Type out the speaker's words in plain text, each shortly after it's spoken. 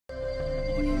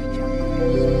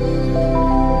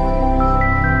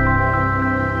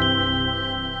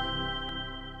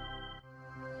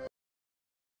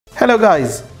Hello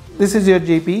guys, this is your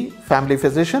GP, family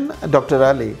physician, Dr.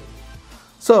 Ali.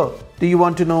 So, do you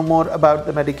want to know more about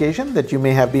the medication that you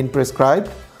may have been prescribed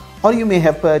or you may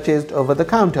have purchased over the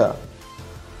counter?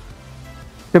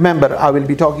 Remember, I will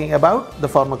be talking about the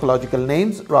pharmacological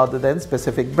names rather than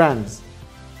specific brands.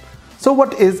 So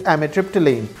what is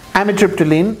amitriptyline?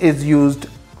 Amitriptyline is used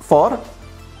for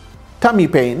tummy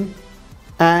pain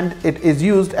and it is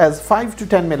used as 5 to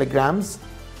 10 milligrams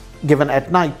given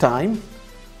at night time,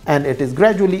 and it is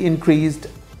gradually increased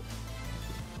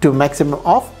to maximum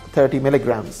of 30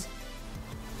 milligrams.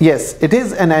 Yes, it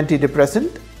is an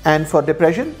antidepressant, and for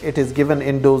depression it is given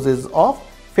in doses of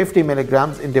 50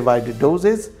 milligrams in divided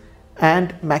doses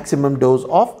and maximum dose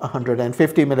of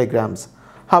 150 milligrams.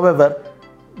 However,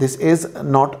 this is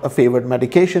not a favored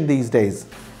medication these days.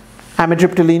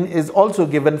 Amitriptyline is also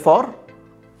given for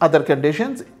other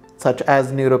conditions such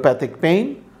as neuropathic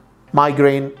pain,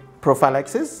 migraine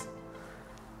prophylaxis,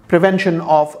 prevention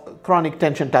of chronic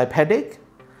tension type headache,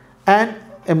 and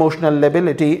emotional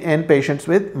lability in patients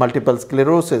with multiple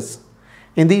sclerosis.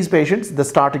 In these patients, the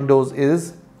starting dose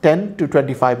is 10 to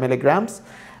 25 milligrams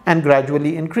and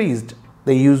gradually increased.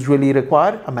 They usually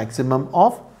require a maximum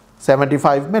of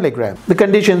 75 milligrams. The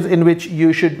conditions in which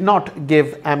you should not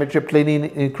give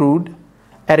amitriptyline include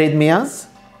arrhythmias,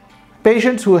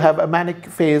 patients who have a manic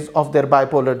phase of their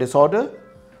bipolar disorder,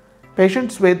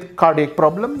 patients with cardiac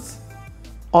problems,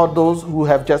 or those who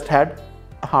have just had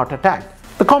a heart attack.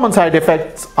 The common side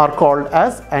effects are called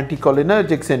as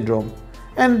anticholinergic syndrome,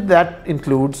 and that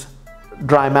includes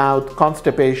dry mouth,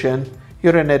 constipation,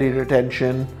 urinary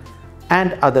retention,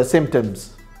 and other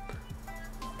symptoms.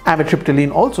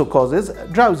 Amitriptyline also causes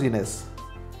drowsiness.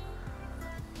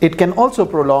 It can also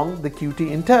prolong the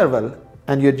QT interval,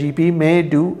 and your GP may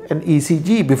do an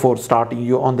ECG before starting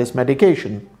you on this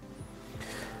medication.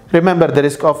 Remember, the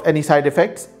risk of any side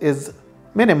effects is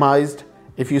minimized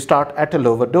if you start at a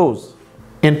lower dose.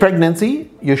 In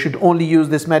pregnancy, you should only use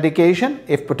this medication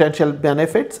if potential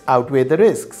benefits outweigh the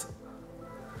risks.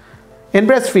 In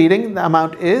breastfeeding, the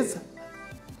amount is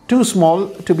too small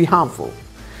to be harmful.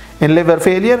 In liver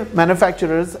failure,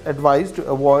 manufacturers advise to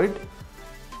avoid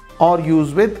or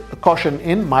use with caution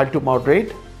in mild to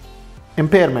moderate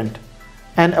impairment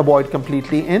and avoid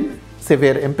completely in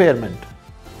severe impairment.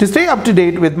 To stay up to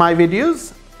date with my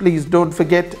videos, please don't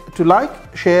forget to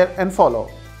like, share and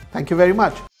follow. Thank you very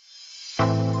much.